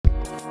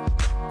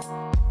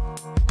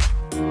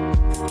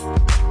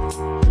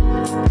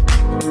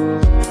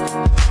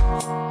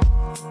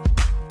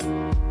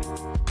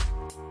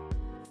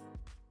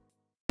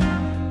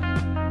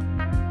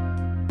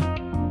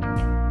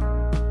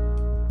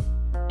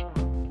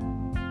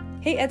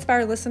Hey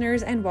EdSpire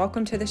listeners, and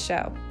welcome to the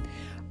show.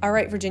 All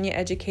right, Virginia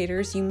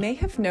educators, you may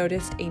have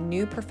noticed a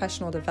new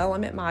professional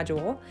development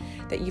module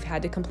that you've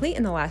had to complete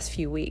in the last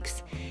few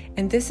weeks.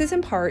 And this is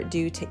in part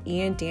due to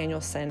Ian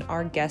Danielsen,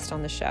 our guest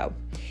on the show.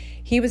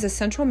 He was a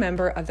central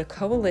member of the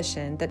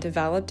coalition that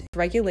developed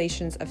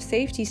regulations of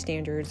safety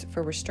standards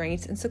for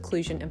restraints and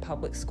seclusion in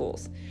public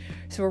schools.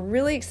 So we're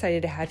really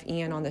excited to have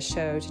Ian on the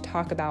show to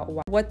talk about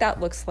what that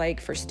looks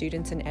like for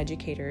students and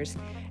educators,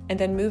 and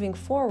then moving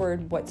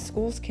forward, what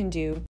schools can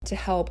do to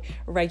help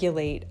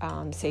regulate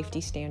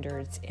safety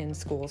standards in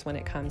schools when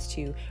it comes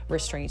to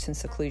restraints and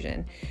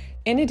seclusion.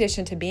 In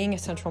addition to being a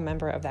central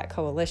member of that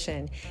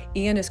coalition,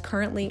 Ian is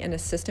currently an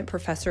assistant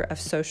professor of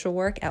social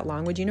work at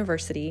Longwood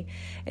University,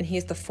 and he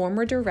is the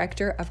former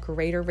director of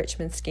Greater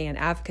Richmond SCAN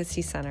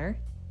Advocacy Center.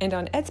 And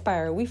on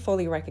EdSpire, we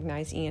fully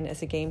recognize Ian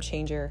as a game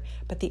changer,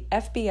 but the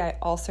FBI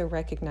also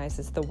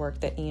recognizes the work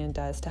that Ian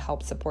does to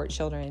help support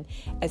children,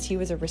 as he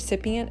was a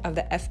recipient of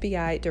the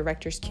FBI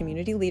Director's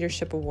Community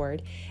Leadership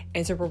Award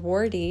and is a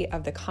rewardee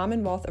of the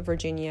Commonwealth of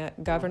Virginia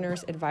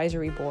Governor's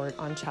Advisory Board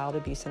on Child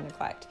Abuse and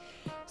Neglect.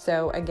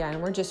 So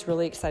again, we're just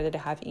really excited to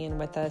have Ian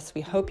with us.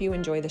 We hope you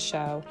enjoy the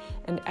show,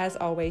 and as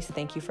always,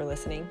 thank you for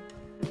listening.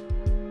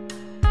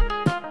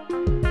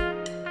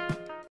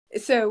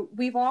 So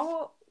we've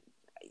all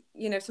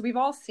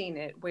seen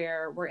it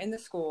where we're in the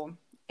school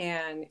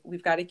and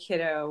we've got a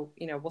kiddo,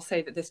 we'll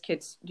say that this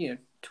kid's,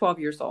 12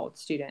 years old,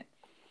 student,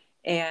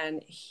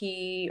 and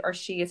he or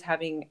she is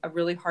having a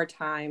really hard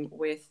time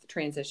with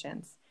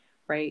transitions,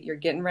 right? You're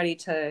getting ready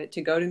to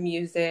go to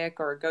music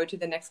or go to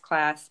the next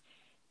class,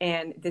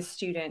 and this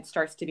student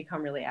starts to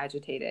become really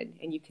agitated,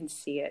 and you can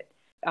see it.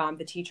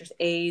 The teacher's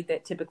aide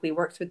that typically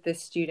works with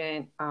this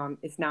student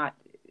is not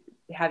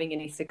having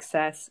any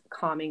success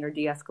calming or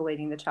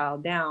de-escalating the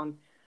child down.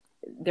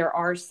 There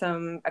are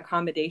some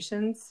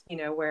accommodations,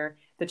 where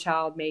the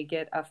child may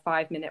get a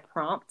 5-minute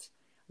prompt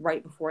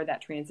right before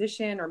that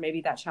transition, or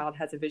maybe that child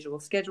has a visual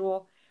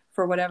schedule.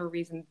 For whatever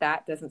reason,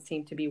 that doesn't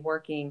seem to be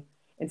working.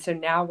 And so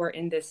now we're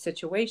in this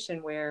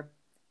situation where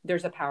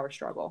there's a power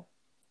struggle,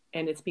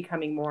 and it's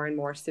becoming more and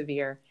more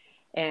severe.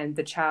 And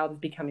the child is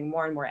becoming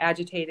more and more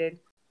agitated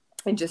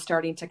and just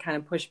starting to kind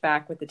of push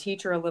back with the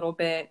teacher a little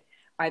bit,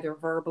 either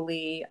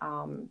verbally,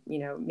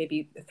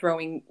 maybe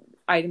throwing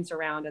items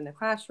around in the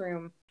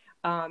classroom.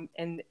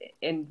 And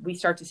we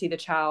start to see the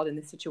child in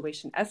the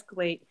situation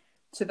escalate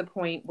to the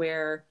point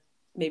where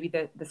maybe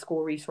the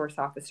school resource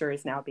officer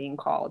is now being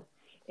called.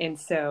 And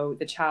so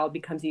the child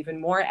becomes even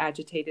more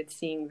agitated,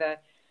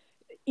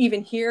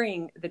 even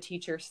hearing the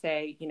teacher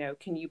say,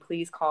 can you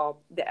please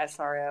call the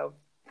SRO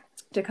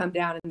to come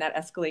down? And that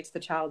escalates the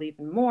child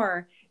even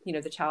more.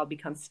 The child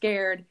becomes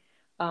scared.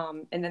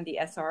 And then the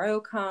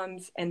SRO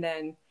comes, and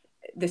then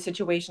the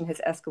situation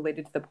has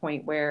escalated to the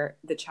point where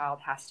the child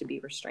has to be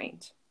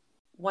restrained.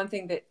 One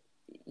thing that,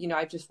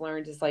 I've just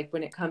learned is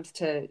when it comes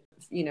to,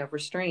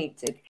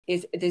 restraints, it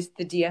is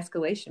the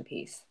de-escalation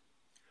piece,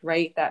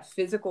 right? That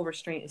physical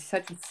restraint is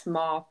such a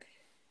small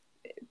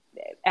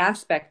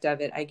aspect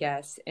of it, I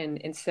guess.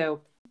 And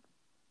so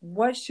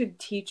what should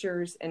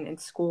teachers and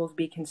schools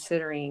be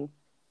considering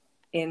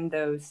in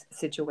those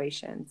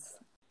situations?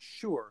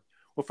 Sure.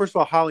 Well, first of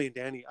all, Holly and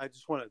Danny, I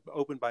just want to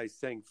open by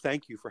saying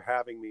thank you for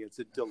having me. It's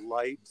a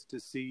delight to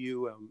see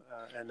you.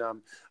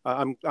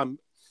 I'm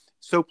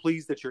so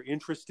pleased that you're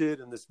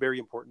interested in this very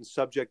important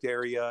subject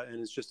area,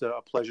 and it's just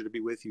a pleasure to be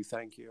with you.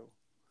 Thank you.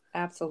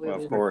 Absolutely.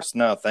 Well, of course.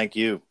 No, thank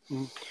you.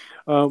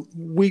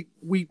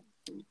 We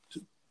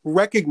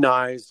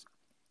recognize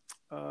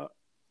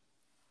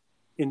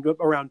in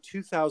around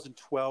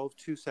 2012,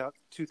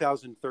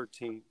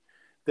 2013,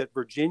 that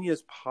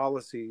Virginia's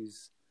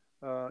policies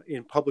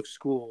in public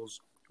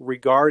schools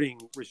regarding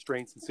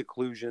restraints and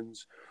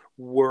seclusions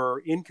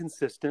were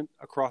inconsistent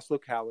across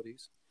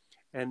localities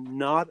and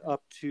not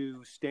up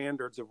to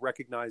standards of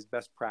recognized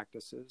best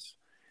practices.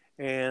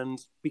 And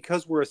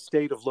because we're a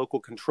state of local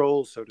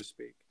control, so to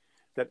speak,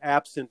 that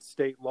absent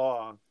state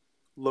law,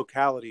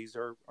 localities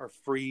are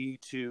free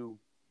to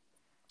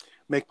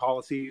make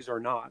policies or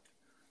not.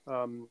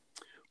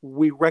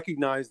 We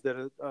recognize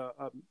that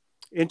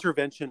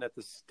intervention at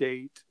the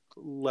state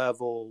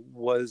level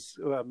was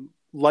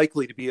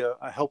likely to be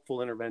a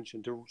helpful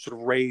intervention to sort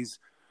of raise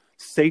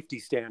safety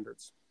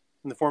standards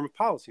in the form of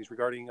policies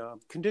regarding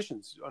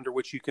conditions under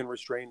which you can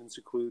restrain and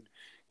seclude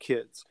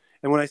kids.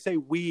 And when I say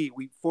we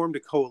formed a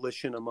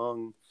coalition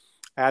among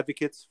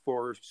advocates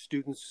for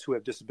students who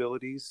have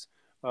disabilities,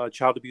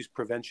 child abuse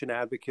prevention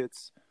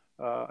advocates,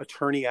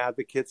 attorney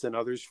advocates, and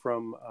others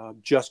from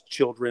Just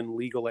Children,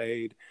 Legal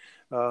Aid.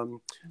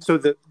 So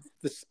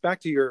back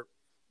to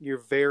your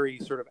very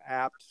sort of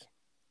apt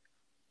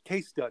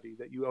case study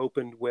that you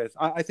opened with,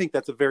 I think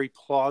that's a very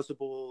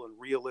plausible and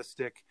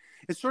realistic.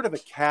 It's sort of a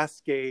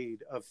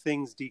cascade of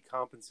things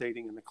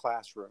decompensating in the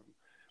classroom,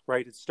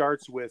 right? It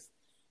starts with,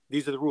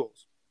 these are the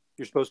rules.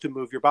 You're supposed to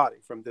move your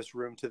body from this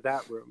room to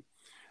that room.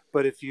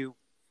 But if you,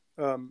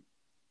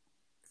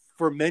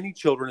 for many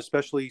children,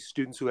 especially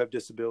students who have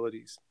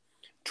disabilities,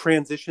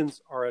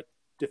 transitions are a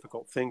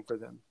difficult thing for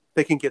them.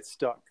 They can get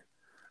stuck.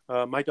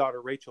 My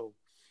daughter, Rachel,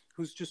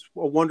 who's just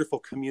a wonderful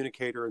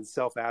communicator and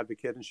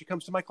self-advocate. And she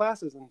comes to my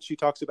classes and she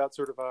talks about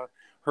sort of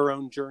her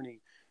own journey.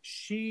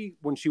 She,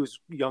 when she was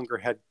younger,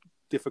 had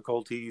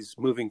difficulties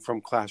moving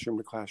from classroom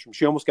to classroom.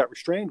 She almost got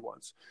restrained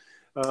once.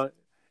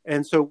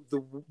 And so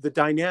the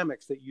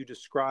dynamics that you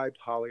described,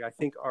 Holly, I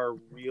think are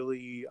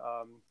really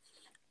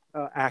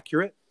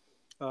accurate,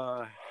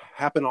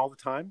 happen all the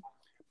time,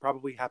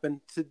 probably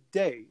happen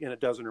today in a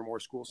dozen or more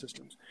school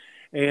systems.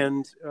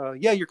 And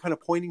you're kind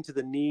of pointing to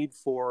the need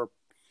for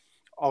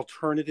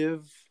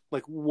alternative,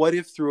 like what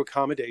if through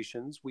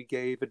accommodations we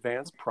gave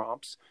advanced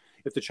prompts.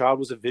 If the child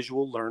was a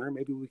visual learner,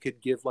 maybe we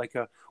could give like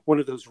one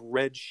of those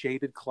red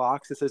shaded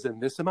clocks that says in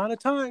this amount of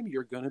time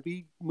you're going to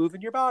be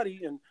moving your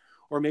body, and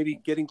or maybe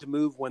getting to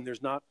move when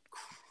there's not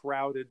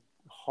crowded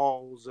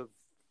halls of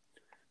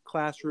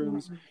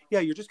classrooms. Mm-hmm. Yeah,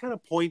 you're just kind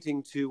of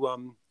pointing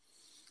to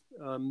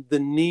the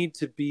need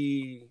to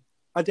be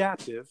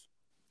adaptive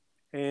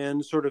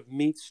and sort of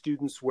meet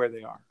students where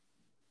they are.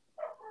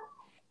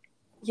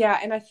 Yeah,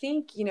 and I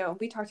think,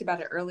 we talked about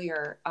it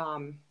earlier,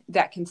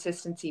 that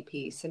consistency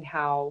piece and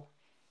how,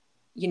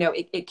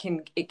 it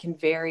can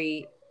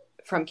vary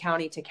from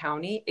county to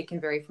county. It can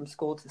vary from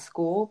school to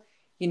school.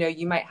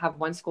 You might have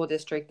one school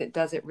district that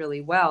does it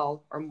really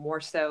well or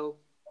more so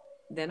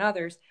than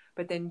others,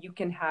 but then you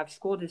can have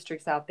school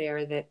districts out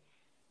there that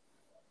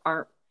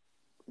aren't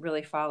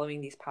really following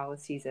these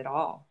policies at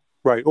all.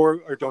 Right,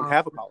 or don't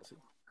have a policy.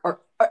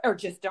 Or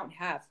just don't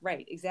have,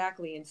 right,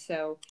 exactly. And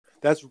so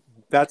that's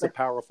a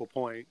powerful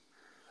point.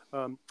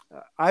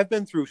 I've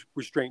been through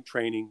restraint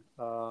training,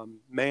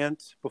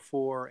 MANT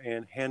before,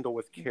 and Handle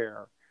with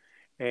Care,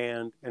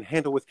 and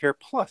Handle with Care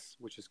Plus,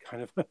 which is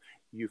kind of a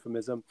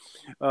euphemism.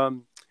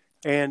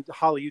 And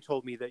Holly, you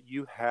told me that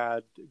you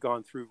had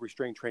gone through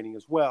restraint training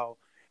as well.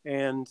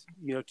 And,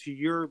 to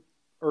your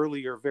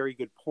earlier very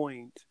good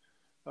point,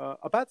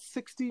 about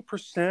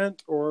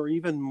 60% or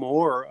even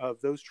more of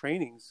those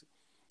trainings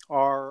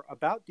are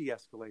about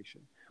de-escalation.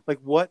 Like,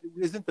 what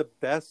isn't the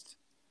best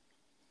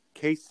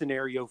case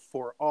scenario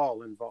for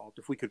all involved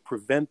if we could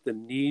prevent the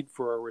need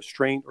for a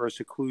restraint or a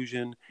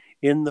seclusion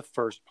in the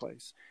first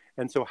place?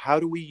 And so how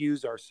do we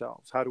use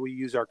ourselves? How do we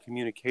use our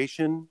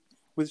communication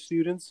with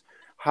students?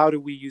 How do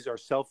we use our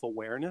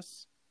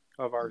self-awareness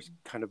of our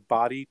kind of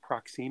body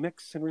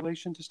proxemics in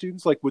relation to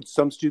students? Like, would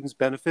some students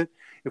benefit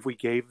if we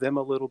gave them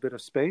a little bit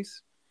of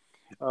space?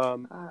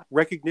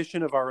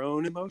 Recognition of our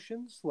own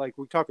emotions. Like,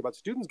 we talk about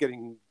students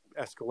getting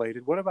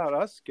escalated. What about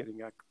us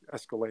getting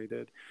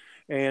escalated?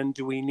 And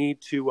do we need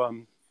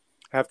to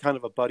have kind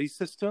of a buddy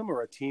system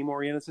or a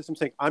team-oriented system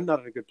saying, I'm not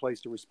in a good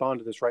place to respond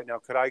to this right now.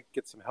 Could I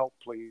get some help,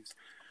 please?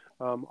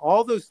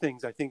 All those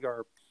things I think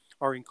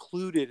are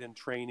included in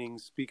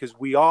trainings, because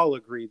we all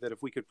agree that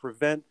if we could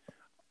prevent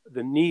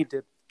the need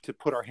to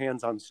put our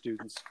hands on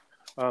students,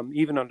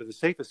 even under the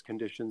safest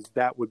conditions,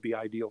 that would be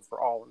ideal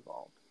for all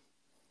involved.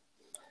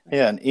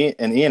 Yeah, and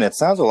Ian, it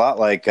sounds a lot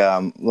like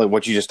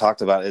what you just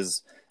talked about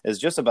is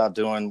just about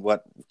doing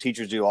what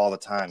teachers do all the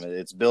time.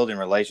 It's building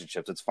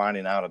relationships. It's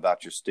finding out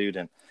about your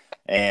student.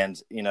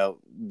 And,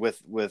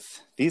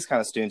 with these kind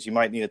of students, you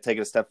might need to take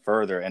it a step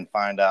further and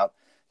find out,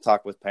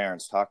 talk with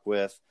parents, talk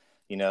with,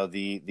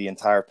 the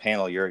entire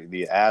panel,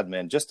 the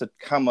admin, just to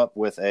come up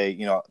with a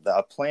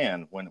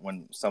plan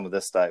when some of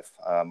this stuff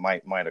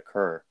might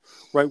occur.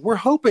 Right. We're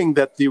hoping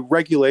that the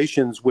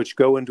regulations, which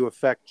go into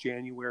effect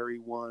January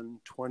 1,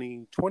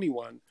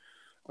 2021,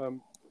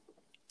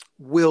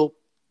 will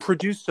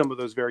produce some of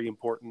those very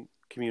important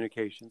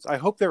communications. I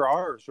hope there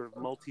are sort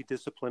of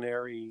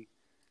multidisciplinary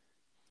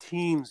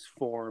teams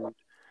formed,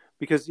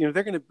 because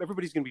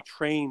everybody's going to be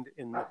trained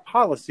in the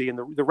policy, and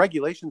the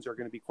regulations are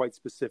going to be quite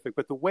specific,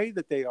 but the way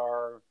that they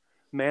are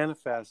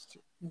manifest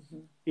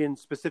in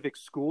specific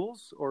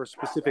schools or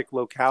specific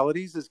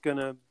localities is going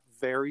to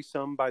vary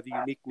some by the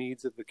unique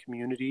needs of the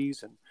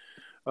communities.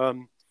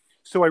 And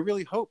so I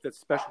really hope that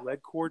special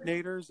ed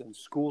coordinators and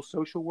school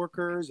social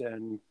workers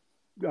and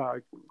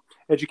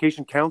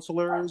education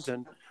counselors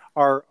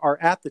are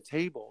at the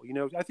table.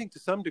 I think to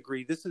some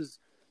degree this is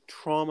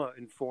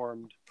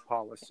trauma-informed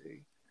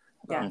policy.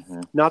 Yes.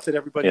 Not that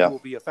everybody who will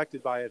be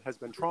affected by it has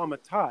been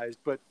traumatized,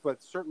 but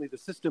certainly the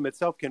system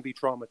itself can be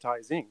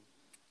traumatizing.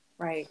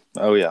 Right.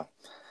 Oh yeah.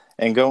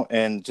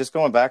 And just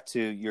going back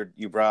to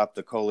you brought up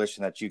the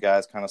coalition that you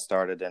guys kind of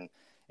started,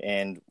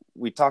 and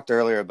we talked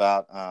earlier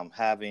about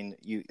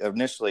you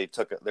initially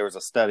there was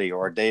a study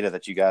or data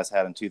that you guys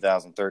had in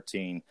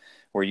 2013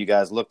 where you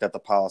guys looked at the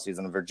policies,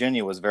 and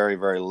Virginia was very,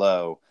 very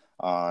low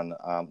on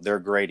their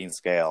grading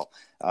scale.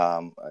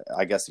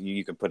 I guess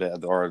you could put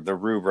it, or the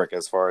rubric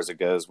as far as it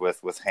goes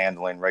with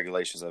handling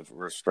regulations of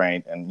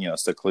restraint and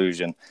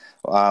seclusion.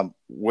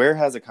 Where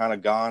has it kind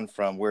of gone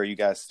from where you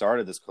guys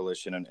started this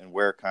coalition, and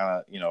where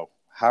kind of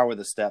how were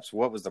the steps?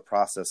 What was the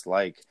process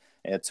like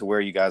to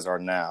where you guys are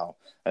now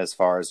as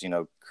far as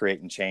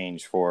creating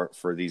change for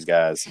these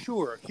guys?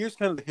 Sure. Here's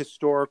kind of the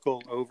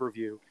historical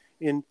overview.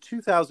 In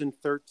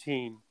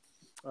 2013,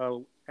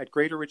 at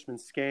Greater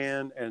Richmond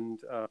SCAN and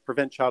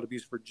Prevent Child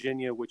Abuse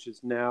Virginia, which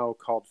is now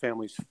called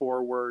Families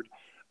Forward,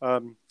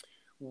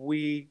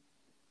 we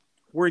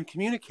we're in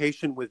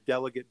communication with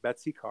Delegate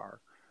Betsy Carr,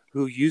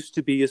 who used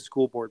to be a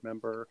school board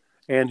member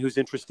and who's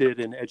interested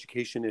in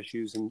education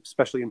issues, and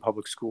especially in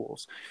public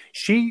schools.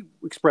 She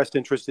expressed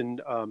interest in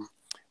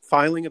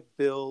filing a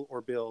bill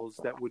or bills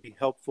that would be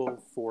helpful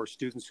for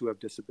students who have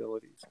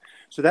disabilities.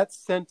 So that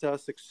sent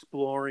us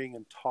exploring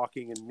and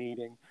talking and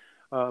meeting.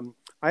 I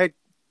had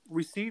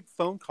received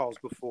phone calls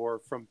before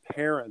from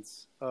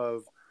parents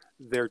of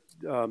their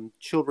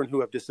children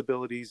who have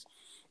disabilities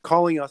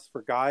calling us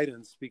for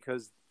guidance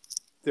because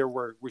there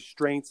were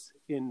restraints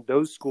in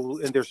their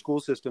school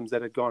systems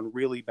that had gone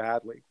really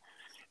badly.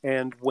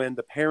 And when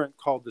the parent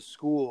called the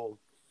school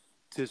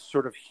to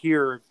sort of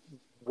hear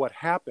what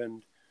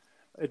happened,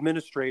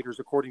 administrators,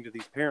 according to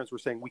these parents, were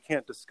saying, we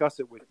can't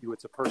discuss it with you.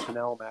 It's a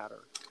personnel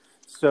matter.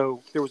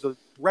 So there was a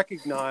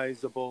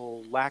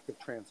recognizable lack of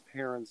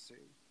transparency.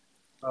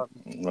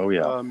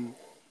 And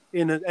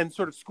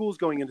sort of schools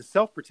going into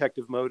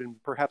self-protective mode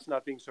and perhaps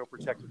not being so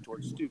protective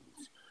towards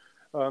students.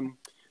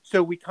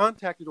 So we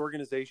contacted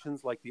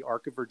organizations like the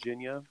ARC of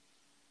Virginia,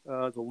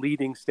 the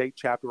leading state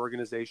chapter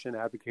organization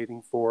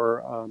advocating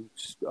for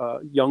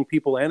young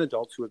people and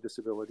adults who have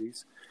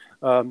disabilities.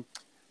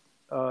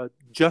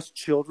 Just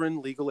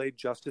Children Legal Aid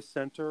Justice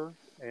Center,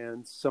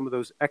 and some of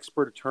those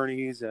expert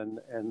attorneys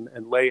and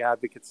lay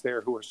advocates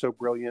there who are so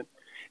brilliant.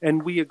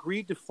 And we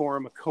agreed to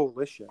form a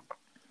coalition.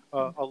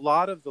 A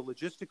lot of the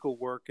logistical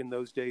work in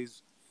those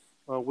days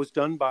was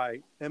done by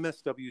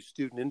MSW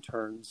student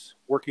interns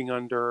working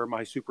under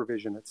my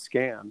supervision at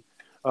SCAN.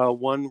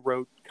 One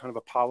wrote kind of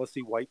a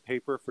policy white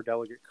paper for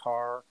Delegate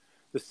Carr.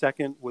 The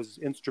second was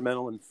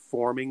instrumental in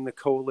forming the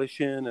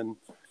coalition and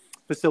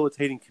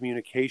facilitating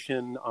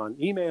communication on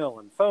email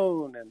and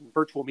phone and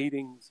virtual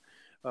meetings.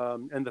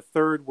 And the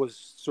third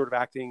was sort of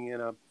acting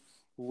in a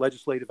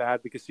legislative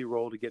advocacy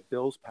role to get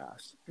bills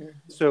passed. Mm-hmm.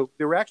 So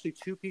there were actually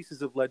two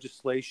pieces of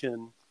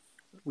legislation.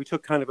 We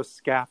took kind of a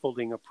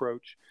scaffolding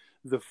approach.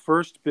 The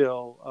first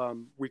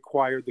bill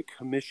required the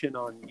Commission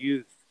on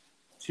Youth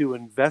to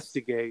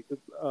investigate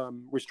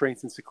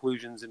restraints and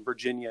seclusions in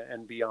Virginia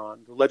and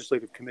beyond. The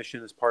Legislative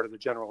Commission is part of the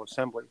General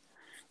Assembly.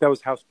 That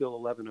was House Bill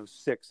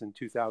 1106 in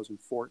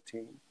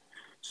 2014.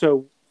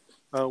 So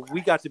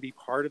we got to be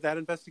part of that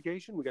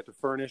investigation. We got to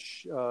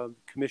furnish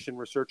commission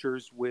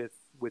researchers with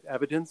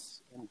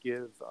evidence and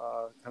give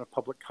kind of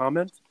public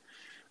comment.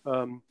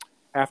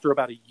 After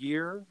about a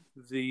year,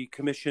 the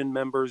commission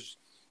members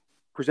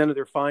presented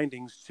their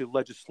findings to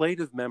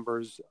legislative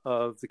members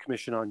of the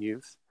Commission on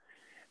Youth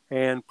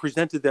and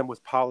presented them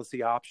with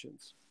policy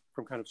options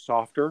from kind of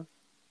softer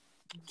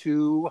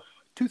to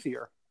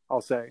toothier,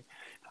 I'll say.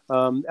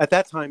 At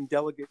that time,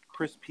 Delegate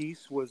Chris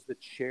Peace was the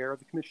chair of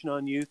the Commission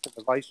on Youth, and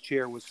the vice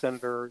chair was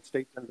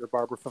State Senator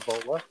Barbara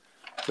Favola,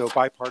 so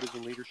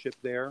bipartisan leadership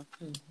there.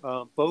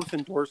 Both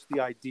endorsed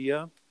the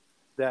idea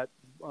that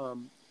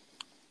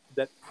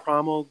that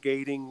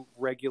promulgating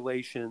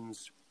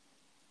regulations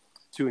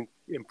to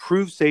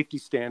improve safety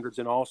standards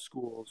in all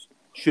schools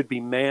should be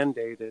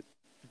mandated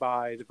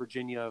by the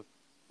Virginia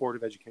Board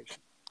of Education.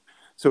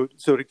 So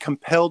it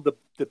compelled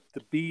the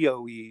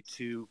BOE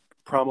to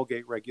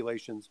promulgate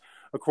regulations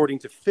according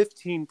to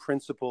 15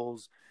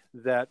 principles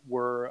that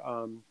were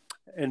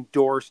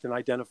endorsed and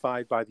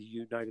identified by the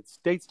United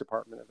States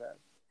Department of Ed.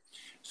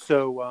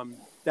 So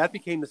that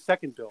became the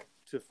second bill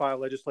to file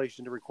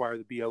legislation to require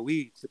the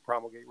BOE to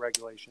promulgate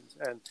regulations.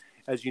 And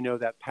as you know,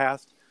 that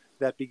passed.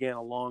 That began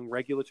a long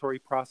regulatory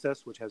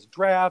process, which has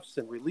drafts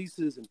and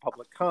releases and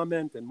public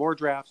comment and more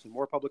drafts and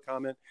more public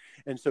comment.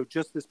 And so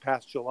just this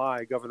past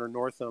July, Governor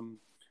Northam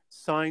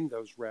signed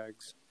those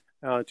regs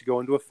to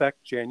go into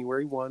effect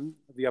January 1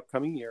 of the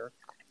upcoming year.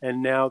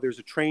 And now there's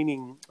a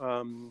training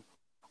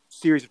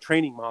series of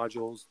training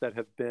modules that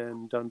have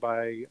been done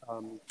by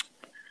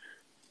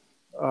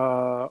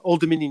Old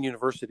Dominion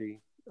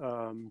University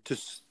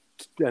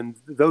and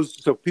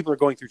those, so people are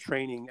going through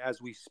training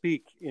as we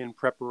speak in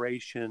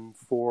preparation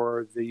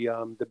for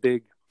the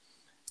big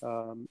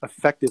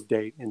effective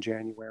date in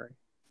January.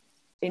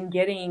 In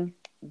getting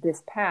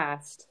this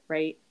passed,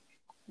 right?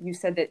 You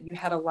said that you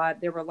had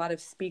there were a lot of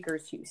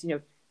speakers,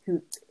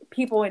 who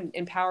people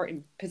in power,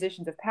 in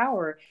positions of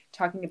power,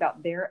 talking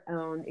about their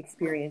own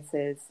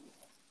experiences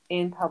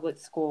in public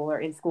school or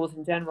in schools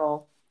in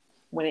general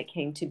when it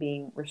came to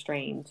being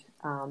restrained.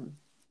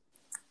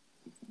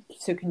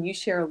 So can you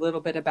share a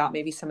little bit about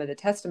maybe some of the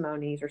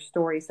testimonies or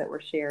stories that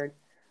were shared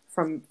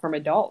from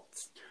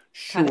adults?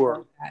 Sure. Kind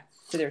of back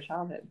to their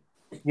childhood.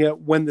 Yeah,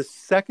 when the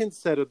second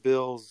set of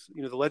bills,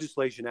 the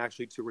legislation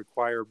actually to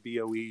require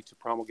BOE to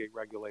promulgate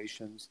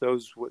regulations, that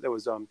was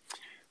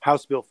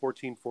House Bill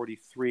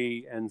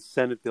 1443 and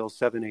Senate Bill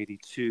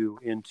 782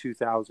 in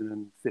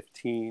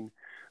 2015.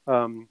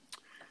 Our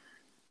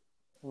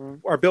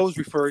bill was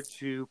referred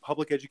to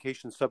Public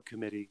Education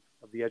Subcommittee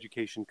of the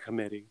Education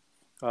Committee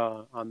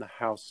on the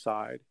House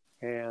side.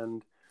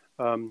 And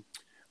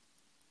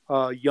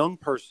a young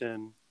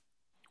person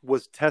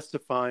was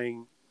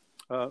testifying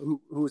who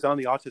was on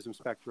the autism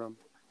spectrum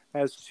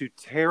as to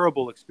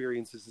terrible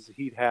experiences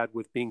he'd had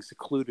with being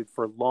secluded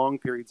for long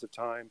periods of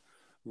time,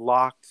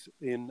 locked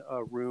in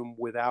a room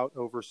without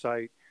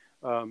oversight,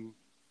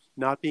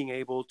 not being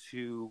able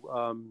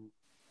to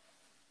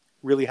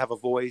really have a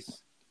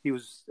voice. He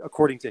was,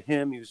 according to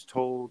him, he was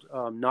told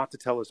not to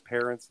tell his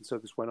parents. And so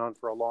this went on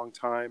for a long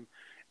time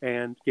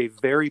and gave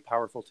very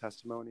powerful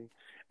testimony.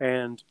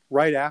 And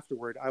right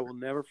afterward, I will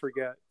never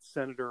forget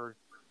Senator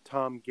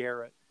Tom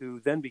Garrett, who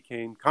then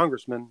became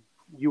Congressman,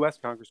 U.S.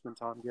 Congressman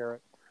Tom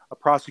Garrett, a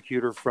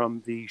prosecutor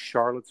from the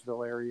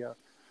Charlottesville area,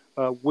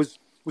 was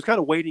kind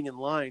of waiting in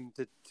line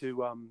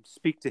to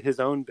speak to his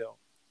own bill.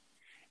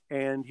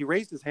 And he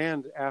raised his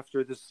hand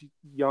after this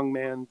young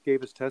man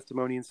gave his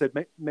testimony and said,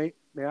 may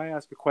I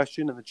ask a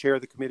question? And the chair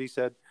of the committee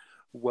said,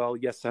 well,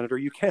 yes, Senator,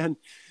 you can.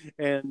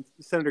 And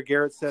Senator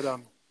Garrett said,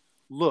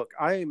 look,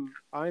 I'm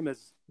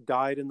as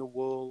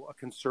dyed-in-the-wool a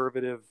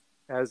conservative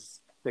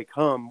as they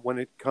come when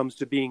it comes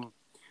to being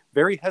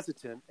very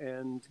hesitant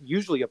and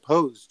usually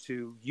opposed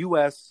to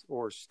U.S.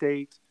 or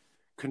state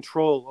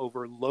control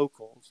over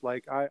locals.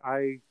 Like,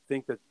 I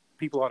think that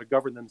people ought to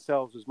govern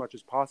themselves as much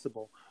as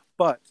possible.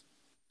 But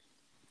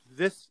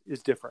this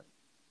is different.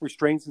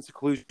 Restraints and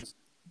seclusions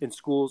in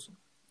schools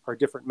are a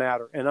different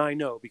matter. And I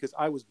know because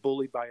I was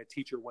bullied by a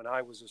teacher when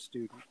I was a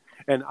student.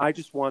 And I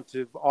just want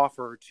to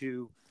offer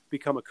to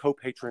become a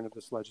co-patron of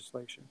this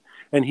legislation.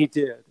 And he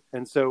did.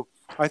 And so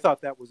I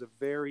thought that was a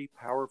very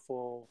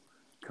powerful,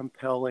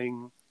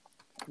 compelling,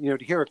 to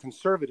hear a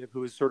conservative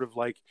who is sort of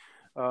like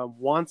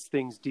wants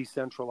things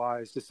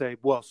decentralized to say,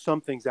 well,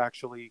 some things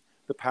actually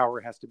the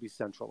power has to be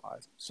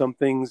centralized. Some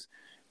things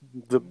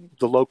the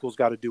locals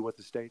got to do what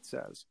the state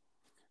says.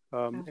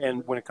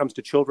 And when it comes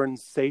to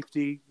children's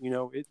safety,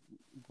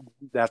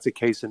 that's a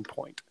case in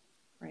point.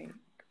 Right.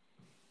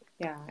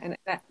 Yeah. And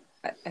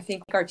I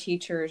think our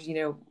teachers,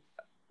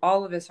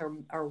 all of us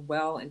are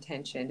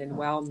well-intentioned and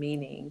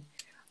well-meaning,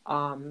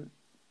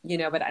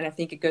 but I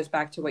think it goes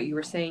back to what you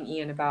were saying,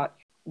 Ian, about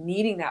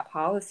needing that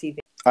policy.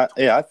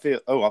 I feel,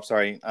 I'm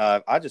sorry.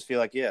 I just feel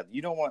like,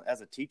 you don't want, as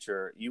a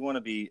teacher, you want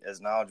to be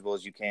as knowledgeable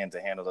as you can to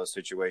handle those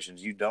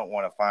situations. You don't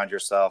want to find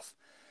yourself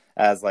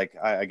as like,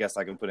 I guess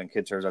I can put in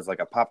kid terms as like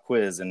a pop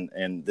quiz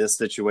and this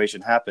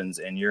situation happens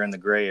and you're in the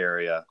gray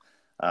area,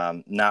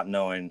 not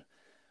knowing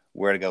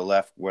where to go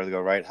left, where to go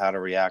right, how to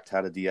react,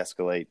 how to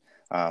de-escalate.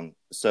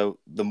 So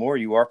the more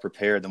you are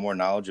prepared, the more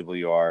knowledgeable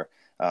you are,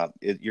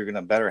 you're going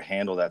to better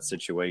handle that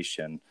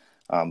situation.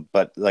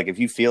 But like, if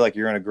you feel like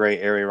you're in a gray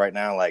area right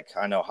now, like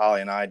I know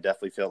Holly and I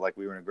definitely felt like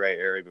we were in a gray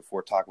area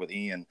before talking with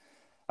Ian,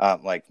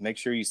 like make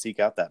sure you seek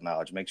out that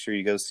knowledge, make sure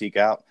you go seek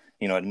out,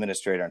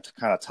 administrator and to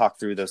kind of talk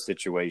through those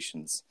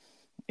situations.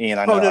 Ian,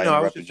 I know I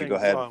interrupted you. Go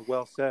ahead.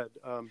 Well said.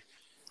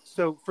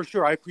 So for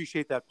sure, I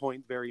appreciate that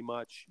point very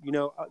much.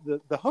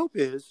 The hope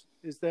is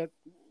that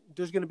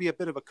there's going to be a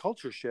bit of a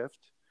culture shift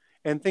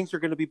and things are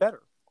going to be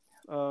better.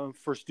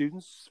 For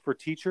students, for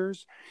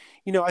teachers.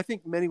 I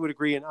think many would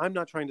agree, and I'm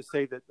not trying to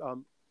say that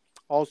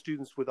all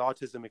students with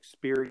autism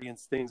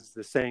experience things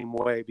the same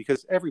way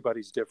because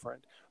everybody's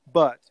different.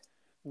 But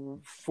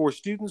for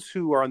students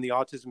who are on the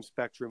autism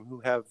spectrum, who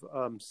have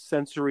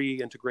sensory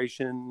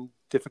integration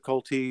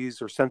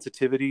difficulties or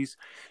sensitivities,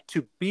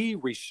 to be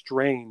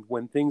restrained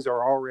when things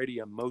are already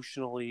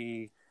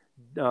emotionally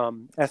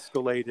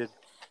escalated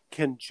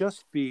can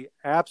just be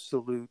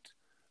absolute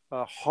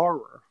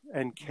horror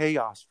and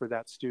chaos for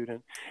that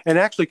student, and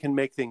actually can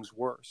make things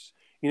worse.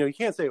 You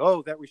can't say,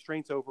 oh, that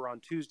restraint's over on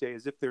Tuesday,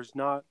 as if there's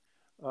not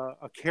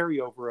a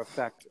carryover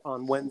effect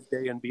on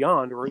Wednesday and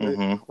beyond,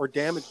 or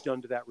damage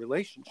done to that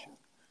relationship.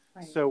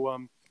 Right.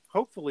 So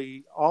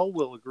hopefully all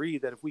will agree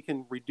that if we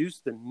can reduce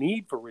the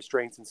need for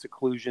restraints and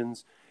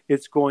seclusions,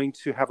 it's going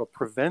to have a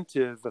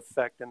preventive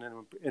effect and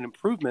an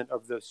improvement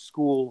of the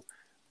school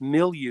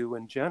milieu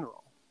in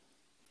general.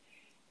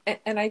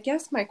 And I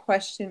guess my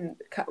question,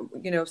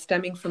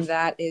 stemming from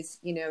that is,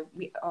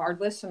 our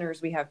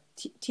listeners, we have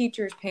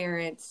teachers,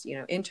 parents,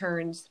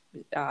 interns,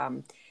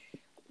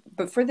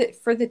 but for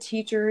the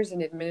teachers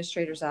and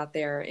administrators out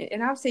there,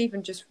 and I would say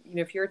even just,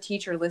 if you're a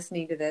teacher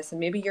listening to this, and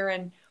maybe you're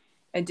in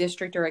a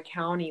district or a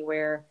county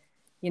where,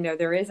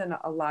 there isn't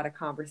a lot of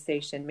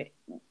conversation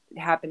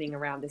happening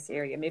around this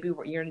area, maybe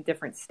you're in a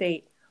different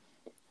state.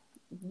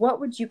 What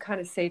would you kind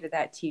of say to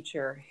that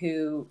teacher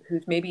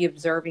who's maybe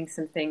observing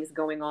some things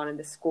going on in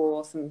the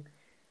school, some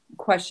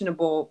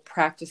questionable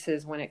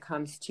practices when it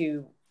comes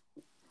to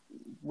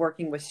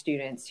working with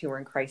students who are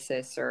in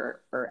crisis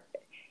or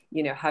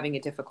having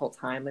a difficult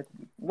time? Like,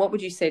 what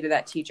would you say to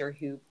that teacher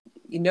who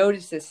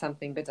notices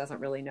something but doesn't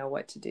really know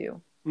what to do?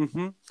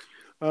 Mm-hmm.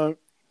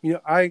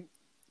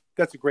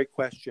 That's a great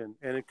question.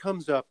 And it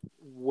comes up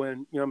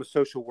when, I'm a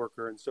social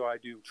worker. And so I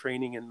do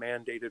training and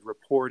mandated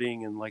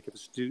reporting. And like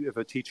if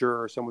a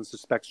teacher or someone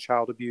suspects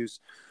child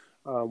abuse,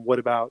 what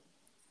about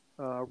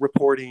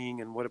reporting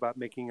and what about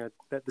making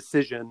that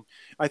decision?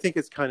 I think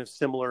it's kind of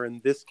similar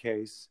in this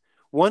case.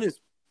 One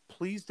is,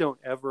 please don't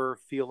ever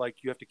feel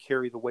like you have to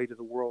carry the weight of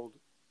the world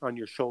on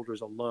your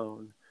shoulders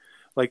alone.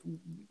 Like,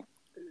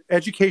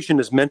 education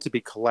is meant to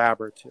be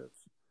collaborative.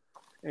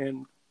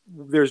 And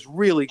there's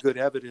really good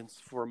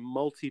evidence for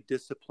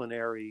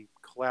multidisciplinary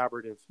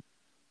collaborative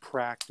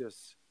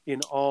practice in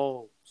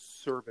all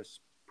service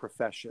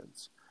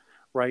professions,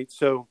 right?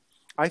 So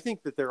I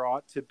think that there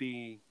ought to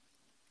be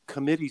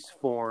committees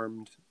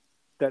formed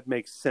that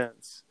make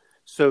sense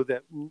so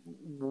that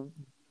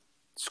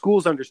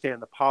schools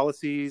understand the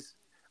policies.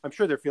 I'm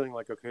sure they're feeling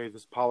like, okay,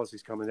 this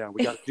policy's coming down.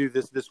 We got to do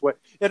this way.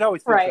 It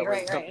always feels that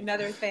way. Right.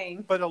 Another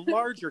thing. But a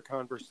larger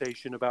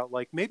conversation about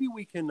like, maybe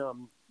we can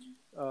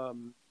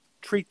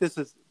treat this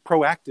as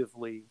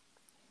proactively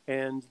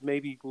and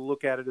maybe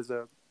look at it as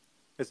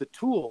a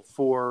tool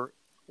for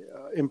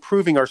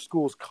improving our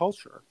school's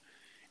culture.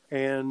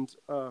 And,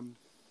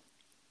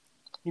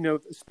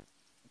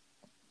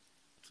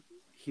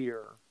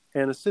 here,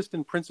 and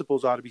assistant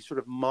principals ought to be sort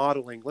of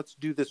modeling, let's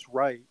do this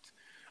right.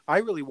 I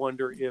really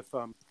wonder if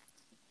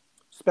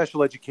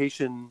special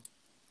education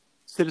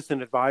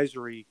citizen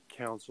advisory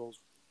councils,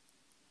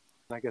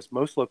 I guess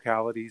most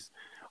localities,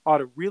 ought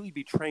to really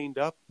be trained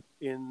up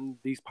in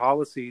these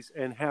policies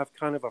and have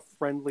kind of a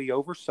friendly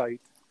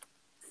oversight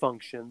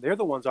function. They're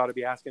the ones ought to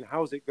be asking,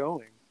 how's it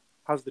going?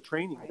 How's the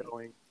training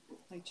going?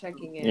 Like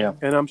checking in. Yeah.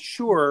 And I'm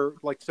sure,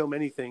 like so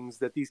many things,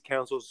 that these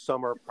councils,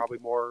 some are probably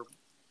more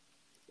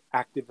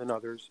active than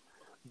others.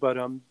 But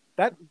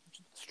that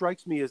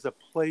strikes me as a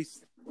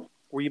place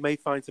where you may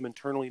find some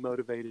internally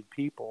motivated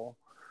people.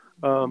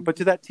 But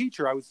to that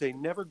teacher, I would say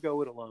never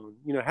go it alone.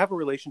 Have a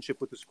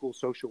relationship with the school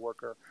social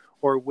worker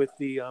or with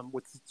the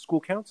school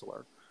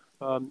counselor.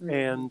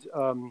 And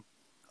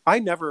I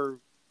never,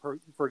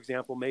 for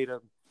example, made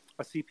a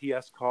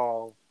CPS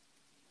call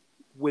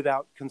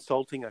without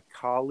consulting a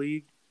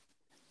colleague,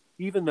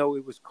 even though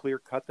it was clear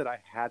cut that I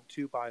had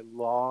to, by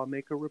law,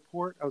 make a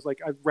report. I was like,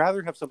 I'd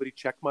rather have somebody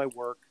check my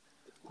work,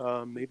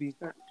 maybe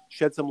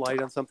shed some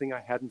light on something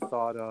I hadn't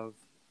thought of.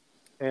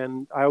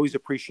 And I always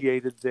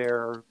appreciated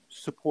their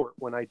support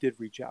when I did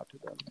reach out to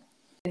them.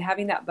 And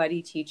having that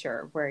buddy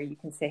teacher where you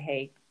can say,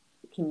 hey,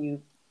 can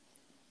you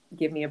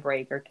give me a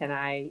break? Or can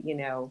I,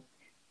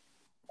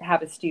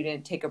 have a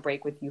student take a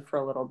break with you for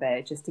a little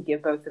bit, just to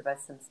give both of us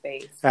some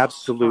space.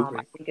 Absolutely.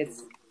 I think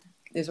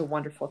is a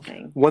wonderful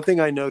thing. One thing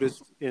I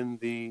noticed in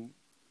the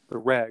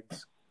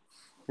regs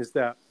is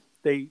that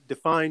they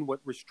define what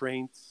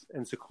restraints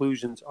and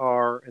seclusions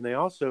are, and they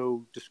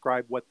also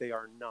describe what they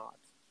are not.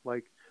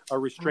 Like, a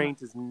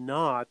restraint is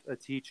not a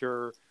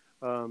teacher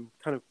kind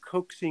of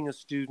coaxing a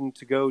student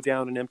to go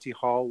down an empty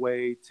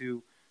hallway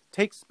to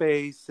take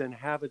space and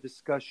have a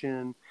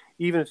discussion,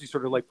 even if he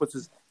sort of like puts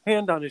his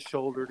hand on his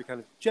shoulder to kind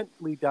of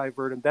gently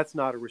divert him. That's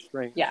not a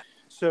restraint. Yeah.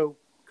 So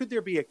could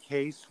there be a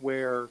case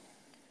where,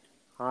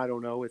 I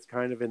don't know, it's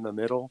kind of in the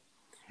middle,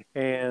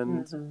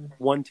 and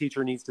one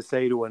teacher needs to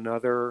say to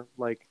another,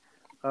 like,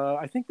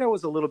 I think that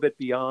was a little bit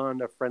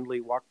beyond a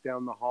friendly walk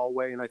down the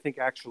hallway, and I think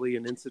actually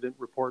an incident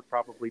report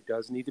probably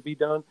does need to be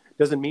done.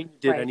 Doesn't mean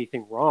you did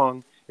anything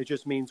wrong. It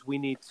just means we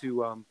need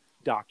to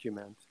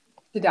document.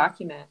 To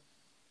document.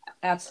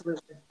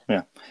 Absolutely.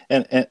 Yeah.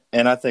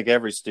 And I think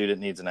every student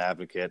needs an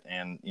advocate,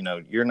 and,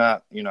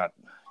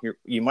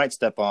 you might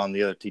step on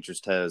the other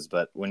teacher's toes,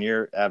 but when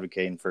you're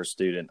advocating for a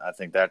student, I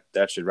think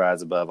that should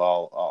rise above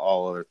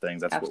all other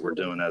things. That's what we're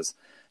doing as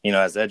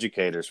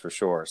educators, for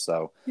sure.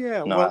 So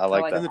yeah, I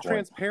like that. And the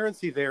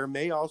transparency there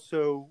may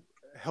also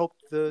help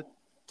the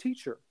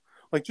teacher.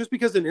 Like, just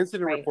because an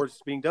incident report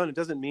is being done, it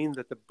doesn't mean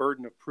that the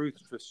burden of proof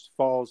just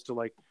falls to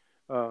like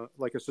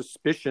a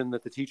suspicion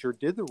that the teacher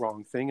did the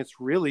wrong thing.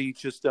 It's really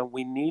just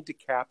we need to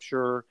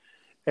capture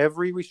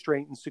every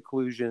restraint and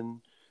seclusion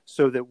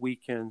so that we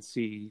can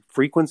see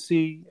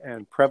frequency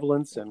and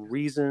prevalence and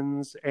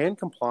reasons and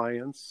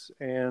compliance.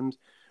 And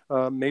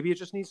maybe it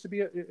just needs to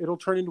be, it'll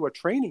turn into a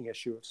training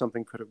issue if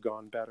something could have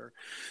gone better.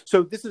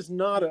 So this is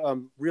not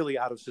really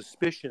out of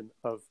suspicion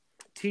of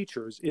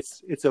teachers.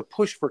 It's a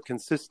push for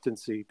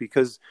consistency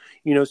because,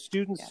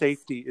 student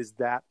safety is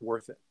that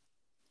worth it.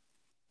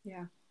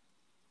 Yeah.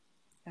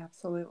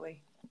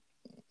 Absolutely.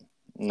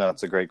 No,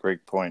 it's a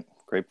great point.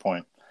 Great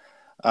point.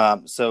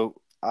 So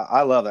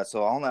I love that.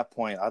 So on that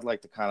point, I'd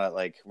like to kind of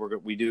like,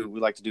 we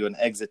like to do an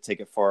exit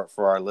ticket for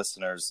our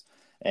listeners.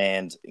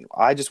 And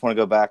I just want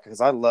to go back because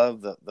I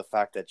love the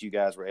fact that you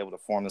guys were able to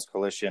form this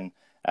coalition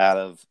out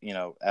of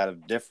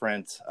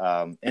different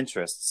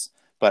interests,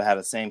 but had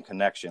the same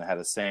connection, had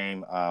the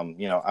same,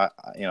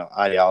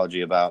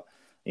 ideology about,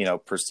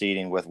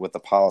 proceeding with the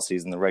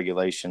policies and the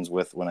regulations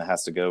when it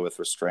has to go with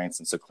restraints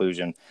and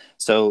seclusion.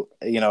 So,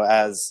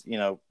 as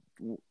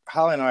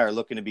Holly and I are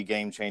looking to be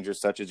game changers,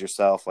 such as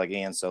yourself, like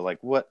Ian. So, like,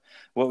 what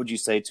would you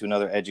say to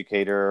another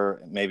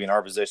educator, maybe in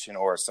our position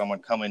or someone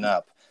coming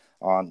up,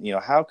 on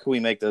how can we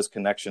make those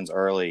connections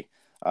early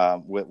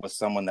with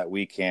someone that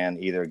we can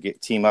either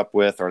team up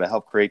with or to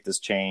help create this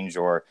change,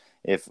 or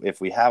if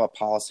we have a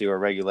policy or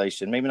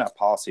regulation, maybe not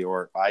policy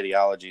or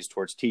ideologies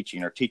towards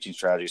teaching or teaching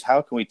strategies,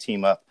 how can we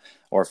team up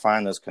or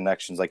find those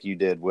connections like you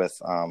did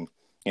with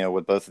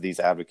with both of these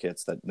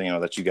advocates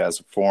that you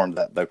guys formed,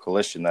 that the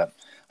coalition that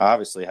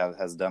obviously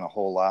has done a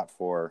whole lot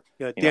for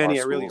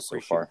Danny, I really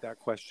appreciate that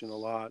question a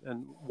lot.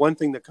 And one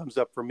thing that comes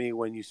up for me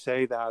when you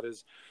say that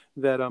is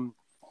that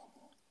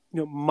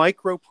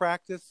micro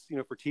practice,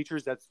 for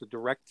teachers, that's the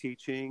direct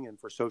teaching. And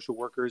for social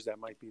workers, that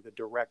might be the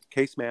direct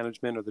case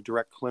management or the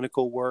direct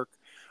clinical work.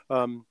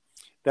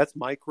 That's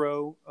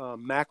micro.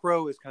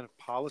 Macro is kind of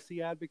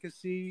policy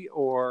advocacy,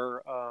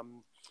 or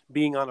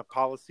being on a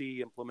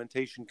policy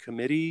implementation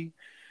committee,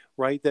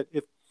 right? That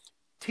if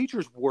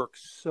teachers work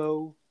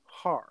so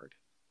hard,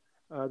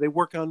 they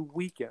work on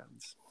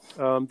weekends,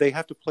 they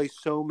have to play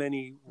so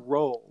many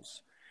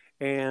roles,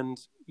 and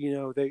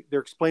they're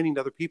explaining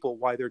to other people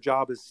why their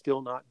job is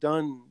still not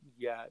done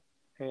yet,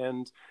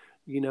 and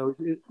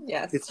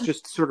Yes. it's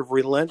just sort of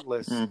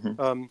relentless.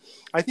 Mm-hmm.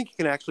 I think it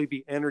can actually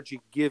be energy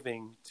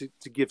giving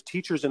to give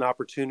teachers an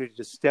opportunity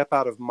to step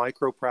out of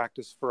micro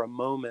practice for a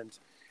moment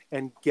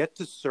and get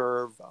to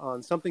serve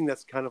on something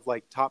that's kind of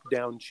like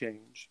top-down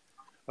change.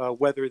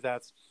 Whether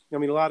that's, a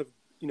lot of,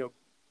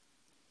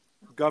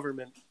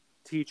 government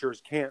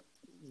teachers can't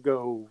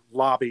go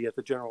lobby at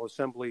the General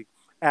Assembly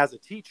as a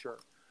teacher,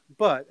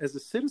 but as a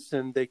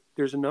citizen,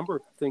 there's a number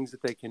of things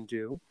that they can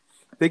do.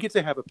 They get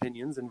to have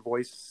opinions and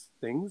voice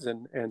things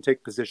and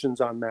take positions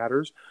on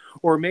matters,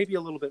 or maybe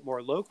a little bit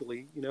more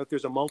locally, if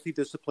there's a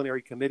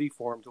multidisciplinary committee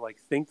formed to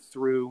think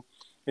through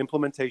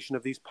implementation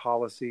of these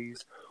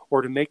policies,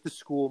 or to make the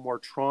school more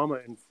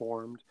trauma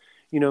informed,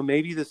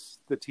 maybe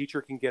the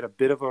teacher can get a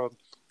bit of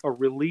a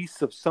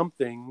release of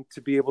something to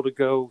be able to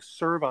go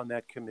serve on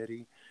that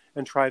committee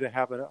and try to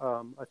have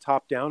a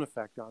top-down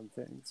effect on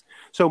things.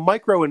 So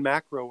micro and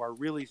macro are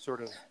really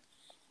sort of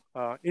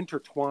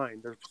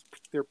intertwined.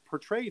 They're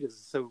portrayed as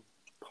so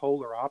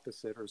polar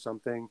opposite or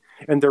something,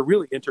 and they're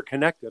really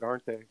interconnected,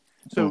 aren't they?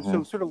 So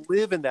so sort of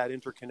live in that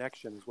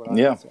interconnection is what I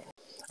would say.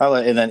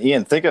 And then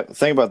Ian, think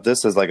about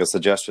this as like a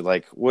suggestion.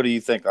 Like, what do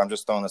you think? I'm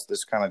just throwing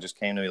this kind of just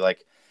came to me.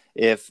 Like,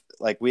 if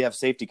we have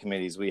safety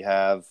committees, we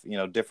have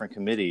different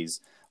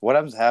committees. What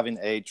happens having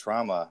a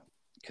trauma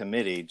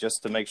committee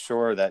just to make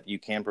sure that you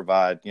can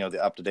provide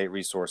the up-to-date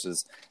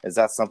resources? Is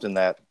that something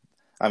that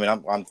I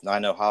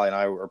know Holly and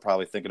I are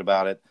probably thinking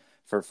about it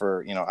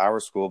for our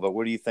school, but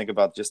what do you think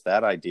about just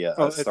that idea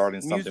of starting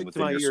something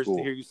within your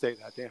school? Music to my ears to hear you say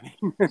that, Danny.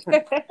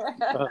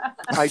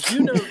 I do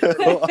know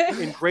that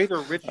in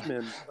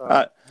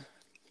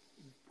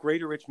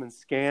Greater Richmond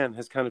SCAN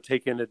has kind of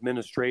taken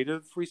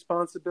administrative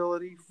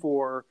responsibility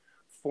for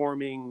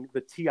forming the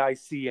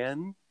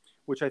TICN,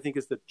 which I think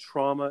is the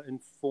Trauma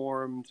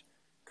Informed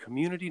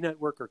Community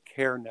Network or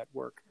Care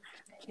Network.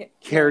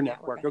 Care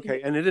Network.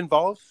 Okay. And it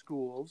involves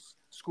schools,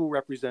 school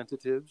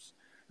representatives,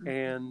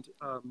 and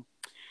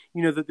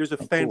there's a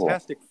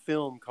fantastic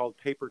film called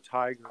Paper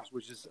Tigers,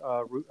 which is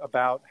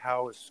about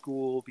how a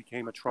school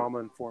became a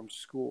trauma-informed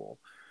school.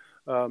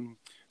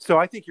 So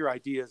I think your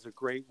idea is a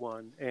great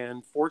one.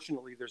 And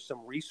fortunately, there's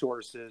some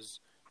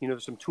resources,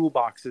 there's some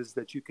toolboxes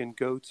that you can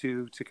go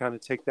to kind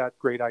of take that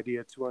great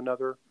idea to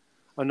another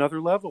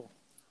level.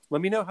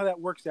 Let me know how that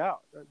works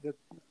out.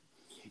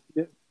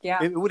 It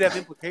would have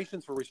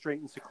implications for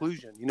restraint and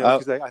seclusion,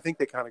 because I think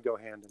they kind of go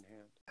hand in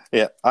hand.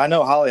 Yeah, I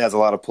know Holly has a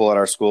lot of pull at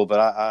our school, but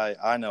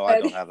I know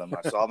I don't have that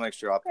much, so I'll make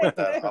sure I'll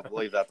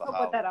leave that to Holly.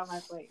 I'll put that on my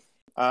plate.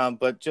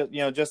 But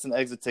just an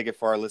exit ticket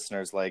for our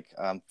listeners.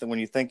 When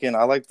you're thinking,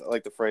 I like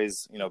the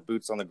phrase,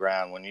 boots on the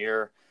ground. When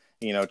you're,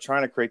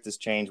 trying to create this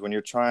change, when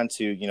you're trying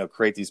to,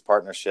 create these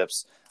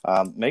partnerships,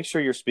 make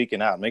sure you're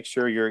speaking out. Make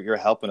sure you're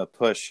helping to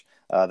push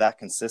that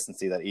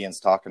consistency that Ian's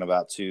talking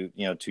about to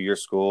your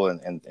school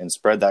and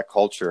spread that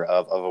culture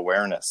of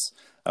awareness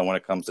when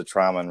it comes to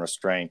trauma and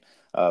restraint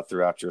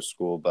throughout your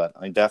school. But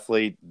I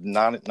definitely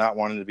not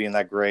wanting to be in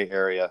that gray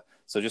area.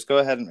 So just go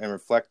ahead and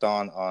reflect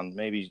on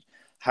maybe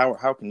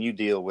how can you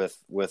deal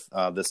with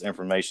this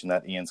information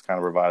that Ian's kind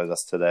of provided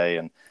us today,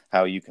 and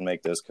how you can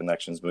make those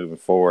connections moving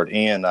forward.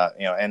 Ian,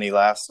 any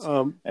last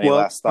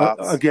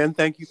thoughts? Again,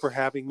 thank you for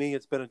having me.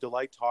 It's been a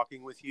delight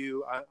talking with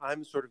you.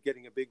 I'm sort of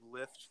getting a big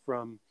lift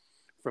from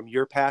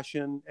your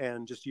passion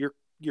and just your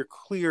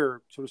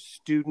clear sort of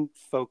student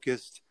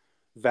focused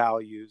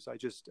values. I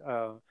just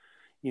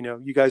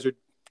you guys are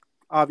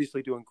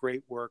obviously doing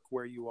great work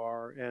where you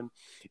are, and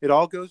it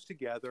all goes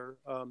together.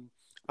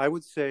 I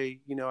would say,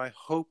 I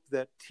hope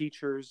that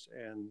teachers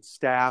and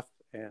staff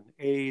and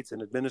aides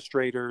and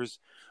administrators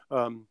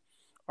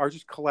are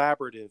just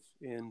collaborative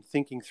in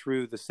thinking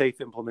through the safe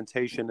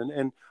implementation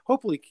and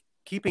hopefully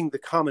keeping the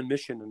common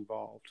mission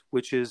involved,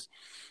 which is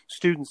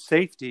student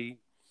safety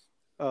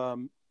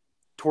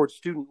towards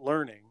student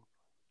learning,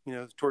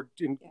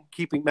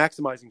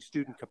 maximizing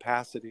student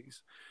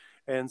capacities.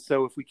 And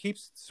so if we keep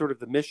sort of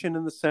the mission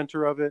in the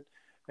center of it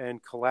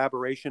and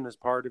collaboration as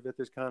part of it,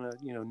 there's kind of,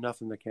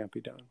 nothing that can't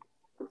be done.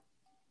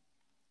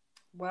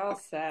 Well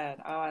said.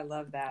 Oh, I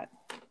love that.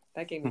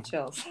 That gave me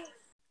chills.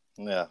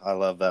 Yeah, I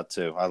love that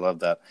too. I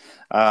love that.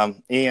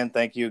 Ian,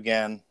 thank you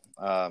again.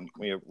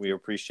 We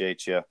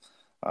appreciate you.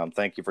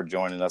 Thank you for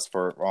joining us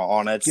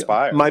on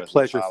EdSpire. My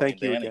pleasure.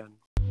 Thank you again.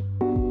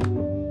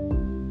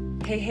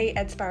 Hey,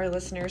 EdSpire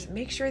listeners,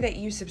 make sure that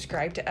you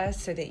subscribe to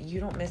us so that you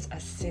don't miss a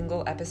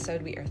single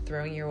episode we are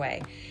throwing your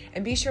way.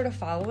 And be sure to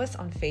follow us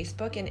on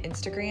Facebook and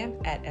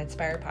Instagram at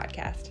EdSpire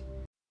Podcast.